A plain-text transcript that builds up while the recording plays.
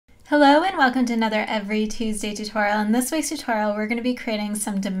Hello and welcome to another Every Tuesday tutorial. In this week's tutorial, we're going to be creating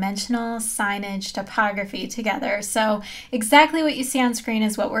some dimensional signage typography together. So exactly what you see on screen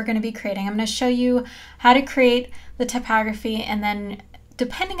is what we're going to be creating. I'm going to show you how to create the typography, and then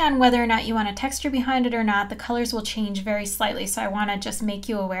depending on whether or not you want a texture behind it or not, the colors will change very slightly. So I want to just make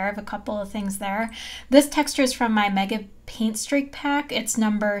you aware of a couple of things there. This texture is from my Mega Paint Streak pack. It's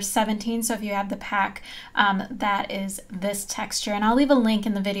number 17, so if you have the pack, that is this texture. And I'll leave a link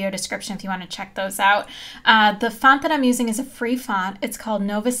in the video description if you want to check those out. The font that I'm using is a free font. It's called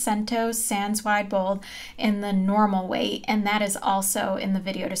Novecento Sans Wide Bold in the normal weight, and that is also in the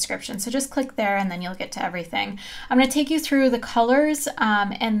video description. So just click there and then you'll get to everything. I'm going to take you through the colors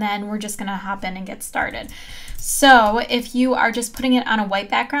and then we're just going to hop in and get started. So if you are just putting it on a white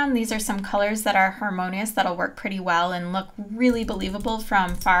background, these are some colors that are harmonious that'll work pretty well and look really believable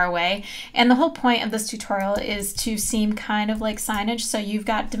from far away. And the whole point of this tutorial is to seem kind of like signage. So you've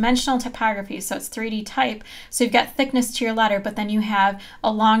got dimensional typography, so it's 3D type. So you've got thickness to your letter, but then you have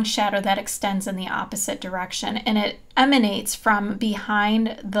a long shadow that extends in the opposite direction, and it emanates from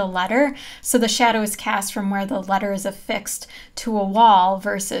behind the letter. So the shadow is cast from where the letter is affixed to a wall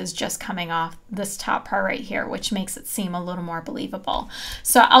versus just coming off this top part right here, which makes it seem a little more believable.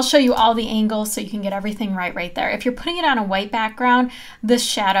 So I'll show you all the angles so you can get everything right there. If you're putting it on a white background, this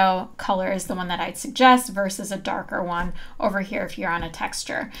shadow color is the one that I'd suggest versus a darker one over here if you're on a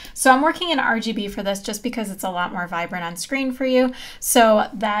texture. So I'm working in RGB for this just because it's a lot more vibrant on screen for you. So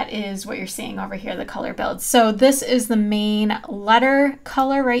that is what you're seeing over here, the color build. So this is the main letter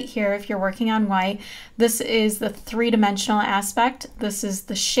color right here if you're working on white. This is the three-dimensional aspect. This is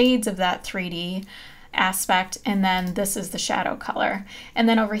the shades of that 3D aspect, and then this is the shadow color. And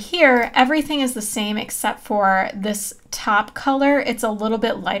then over here, everything is the same except for this top color. It's a little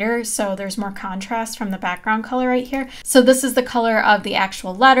bit lighter, so there's more contrast from the background color right here. So this is the color of the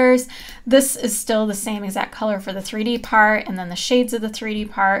actual letters. This is still the same exact color for the 3D part, and then the shades of the 3D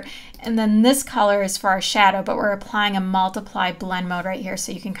part. And then this color is for our shadow, but we're applying a multiply blend mode right here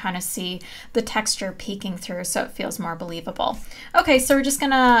so you can kind of see the texture peeking through so it feels more believable. Okay, so we're just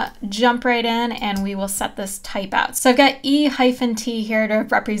gonna jump right in and we will set this type out. So I've got E-T here to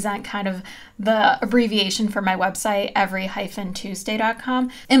represent kind of the abbreviation for my website, every-tuesday.com.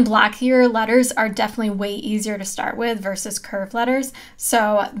 And blockier letters are definitely way easier to start with versus curved letters.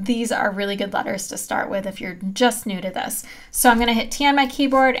 So these are really good letters to start with if you're just new to this. So I'm gonna hit T on my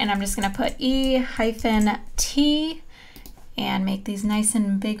keyboard and I'm just gonna put E-T and make these nice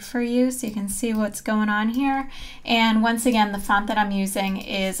and big for you so you can see what's going on here. And once again, the font that I'm using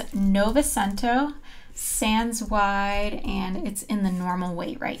is Novecento Sans Wide, and it's in the normal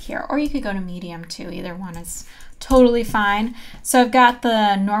weight right here, or you could go to medium too. Either one is totally fine. So I've got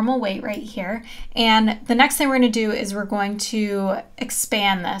the normal weight right here, and the next thing we're going to do is we're going to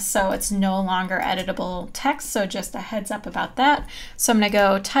expand this so it's no longer editable text. So just a heads up about that. So I'm going to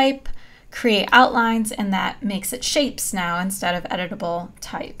go type, create outlines, and that makes it shapes now instead of editable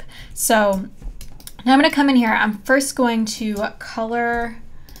type. So now I'm going to come in here. I'm first going to color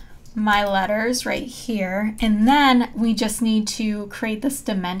my letters right here, and then we just need to create this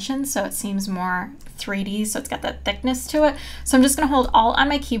dimension so it seems more 3D, so it's got that thickness to it. So I'm just going to hold Alt on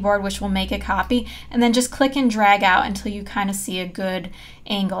my keyboard, which will make a copy, and then just click and drag out until you kind of see a good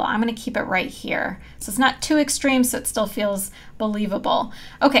angle. I'm going to keep it right here so it's not too extreme, so it still feels believable.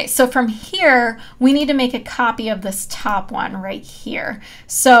 Okay, so from here we need to make a copy of this top one right here.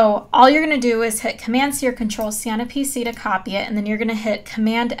 So all you're going to do is hit Command C or Control C on a PC to copy it, and then you're going to hit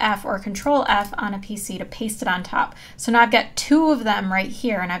Command F or Control F on a PC to paste it on top. So now I've got two of them right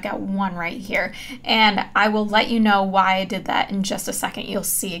here and I've got one right here, and I will let you know why I did that in just a second. You'll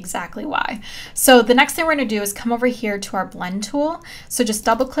see exactly why. So the next thing we're going to do is come over here to our blend tool. So just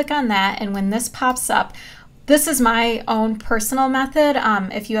double click on that, and when this pops up, this is my own personal method.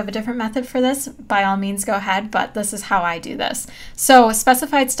 If you have a different method for this, by all means go ahead, but this is how I do this. So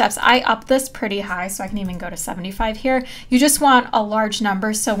specified steps, I up this pretty high, so I can even go to 75 here. You just want a large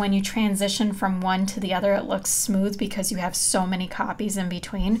number so when you transition from one to the other, it looks smooth because you have so many copies in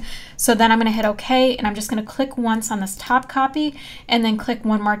between. So then I'm gonna hit OK, and I'm just gonna click once on this top copy and then click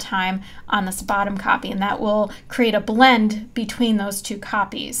one more time on this bottom copy, and that will create a blend between those two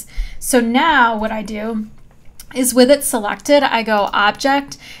copies. So now what I do is with it selected, I go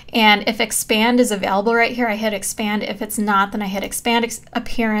Object, and if Expand is available right here, I hit Expand. If it's not, then I hit Expand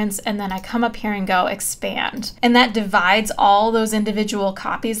Appearance, and then I come up here and go Expand. And that divides all those individual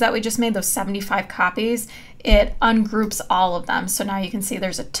copies that we just made, those 75 copies, it ungroups all of them. So now you can see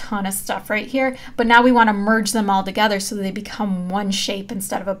there's a ton of stuff right here, but now we want to merge them all together so they become one shape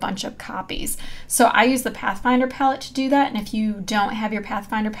instead of a bunch of copies. So I use the Pathfinder palette to do that, and if you don't have your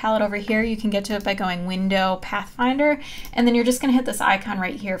Pathfinder palette over here, you can get to it by going Window, Pathfinder, and then you're just going to hit this icon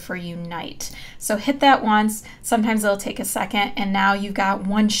right here for Unite. So hit that once, sometimes it'll take a second, and now you've got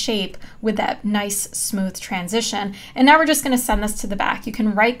one shape with that nice smooth transition. And now we're just going to send this to the back. You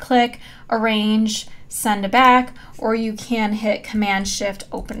can right click, arrange, send to back, or you can hit Command Shift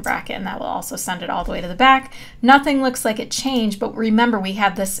open bracket, and that will also send it all the way to the back. Nothing looks like it changed, but remember we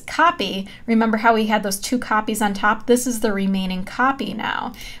have this copy. Remember how we had those two copies on top? This is the remaining copy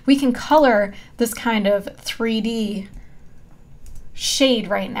now. We can color this kind of 3D shade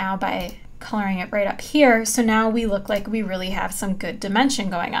right now by coloring it right up here. So now we look like we really have some good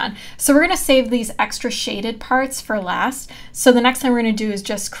dimension going on. So we're going to save these extra shaded parts for last. So the next thing we're going to do is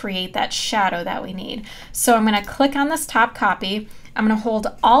just create that shadow that we need. So I'm going to click on this top copy. I'm going to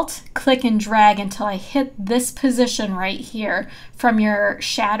hold Alt, click, and drag until I hit this position right here from your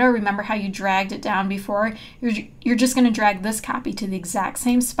shadow. Remember how you dragged it down before? You're just going to drag this copy to the exact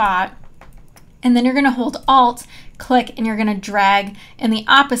same spot. And then you're going to hold Alt, click, and you're going to drag in the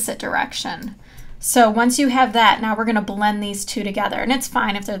opposite direction. So once you have that, now we're going to blend these two together. And it's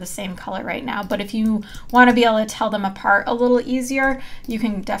fine if they're the same color right now, but if you want to be able to tell them apart a little easier, you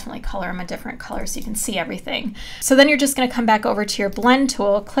can definitely color them a different color so you can see everything. So then you're just going to come back over to your blend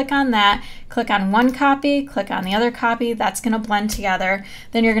tool, click on that, click on one copy, click on the other copy, that's going to blend together.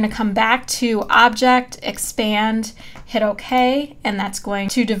 Then you're going to come back to Object, Expand, hit OK, and that's going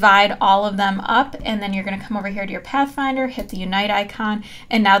to divide all of them up. And then you're going to come over here to your Pathfinder, hit the Unite icon,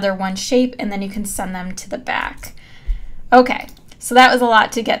 and now they're one shape, and then you can send them to the back. Okay, so that was a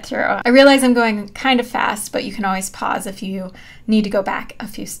lot to get through. I realize I'm going kind of fast, but you can always pause if you need to go back a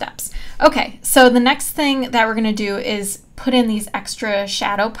few steps. Okay, so the next thing that we're going to do is put in these extra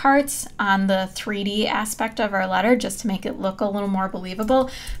shadow parts on the 3D aspect of our letter just to make it look a little more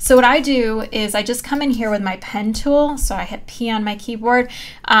believable. So what I do is I just come in here with my pen tool. So I hit P on my keyboard.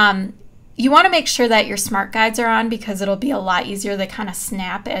 You want to make sure that your smart guides are on because it'll be a lot easier to kind of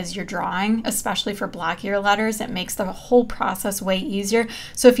snap as you're drawing, especially for blockier letters. It makes the whole process way easier.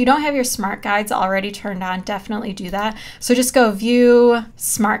 So if you don't have your smart guides already turned on, definitely do that. So just go View,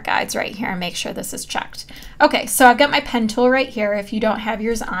 Smart Guides right here and make sure this is checked. Okay, so I've got my pen tool right here. If you don't have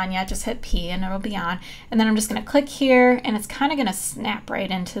yours on yet, just hit P and it'll be on. And then I'm just going to click here and it's kind of going to snap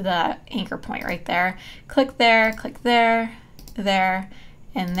right into the anchor point right there. Click there, there,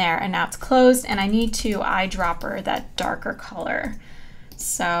 and there, and now it's closed, and I need to eyedropper that darker color.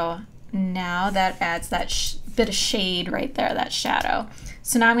 So now that adds that bit of shade right there, that shadow.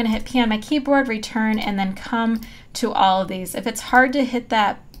 So now I'm going to hit P on my keyboard, return, and then come to all of these. If it's hard to hit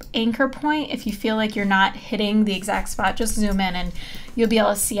that anchor point, if you feel like you're not hitting the exact spot, just zoom in and you'll be able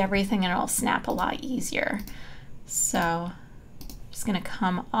to see everything and it'll snap a lot easier. So I'm just going to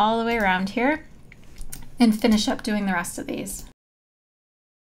come all the way around here and finish up doing the rest of these.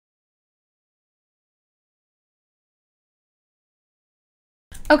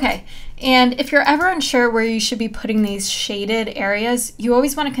 Okay, and if you're ever unsure where you should be putting these shaded areas, you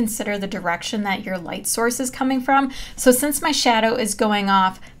always want to consider the direction that your light source is coming from. So since my shadow is going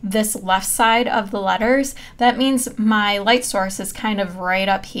off this left side of the letters, that means my light source is kind of right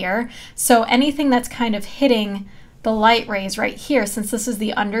up here. So anything that's kind of hitting the light rays right here, since this is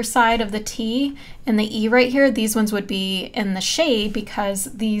the underside of the T and the E right here, these ones would be in the shade because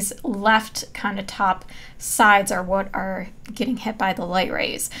these left kind of top sides are what are getting hit by the light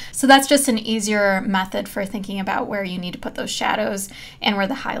rays. So that's just an easier method for thinking about where you need to put those shadows and where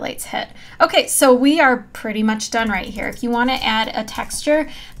the highlights hit. Okay, so we are pretty much done right here. If you want to add a texture,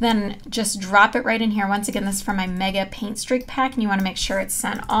 then just drop it right in here. Once again, this is from my Mega Paint Streak pack, and you want to make sure it's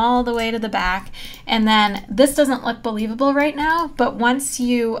sent all the way to the back. And then this doesn't look believable right now, but once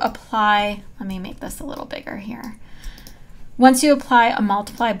you apply, let me make this a little bigger here. Once you apply a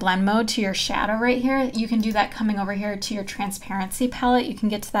multiply blend mode to your shadow right here, you can do that coming over here to your transparency palette. You can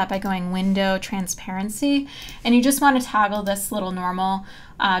get to that by going Window, Transparency, and you just want to toggle this little normal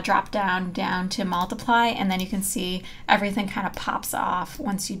drop down to multiply, and then you can see everything kind of pops off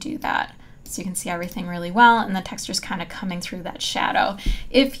once you do that. So you can see everything really well, and the texture's kind of coming through that shadow.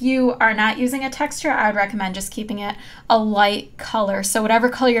 If you are not using a texture, I would recommend just keeping it a light color. So whatever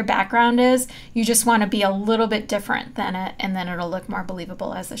color your background is, you just want to be a little bit different than it, and then it'll look more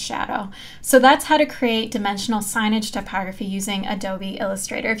believable as a shadow. So that's how to create dimensional signage typography using Adobe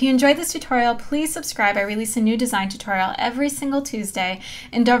Illustrator. If you enjoyed this tutorial, please subscribe. I release a new design tutorial every single Tuesday,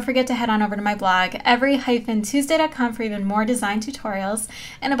 and don't forget to head on over to my blog, every-tuesday.com, for even more design tutorials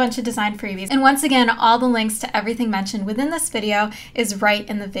and a bunch of design free freebies. And once again, all the links to everything mentioned within this video is right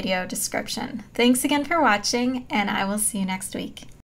in the video description. Thanks again for watching, and I will see you next week.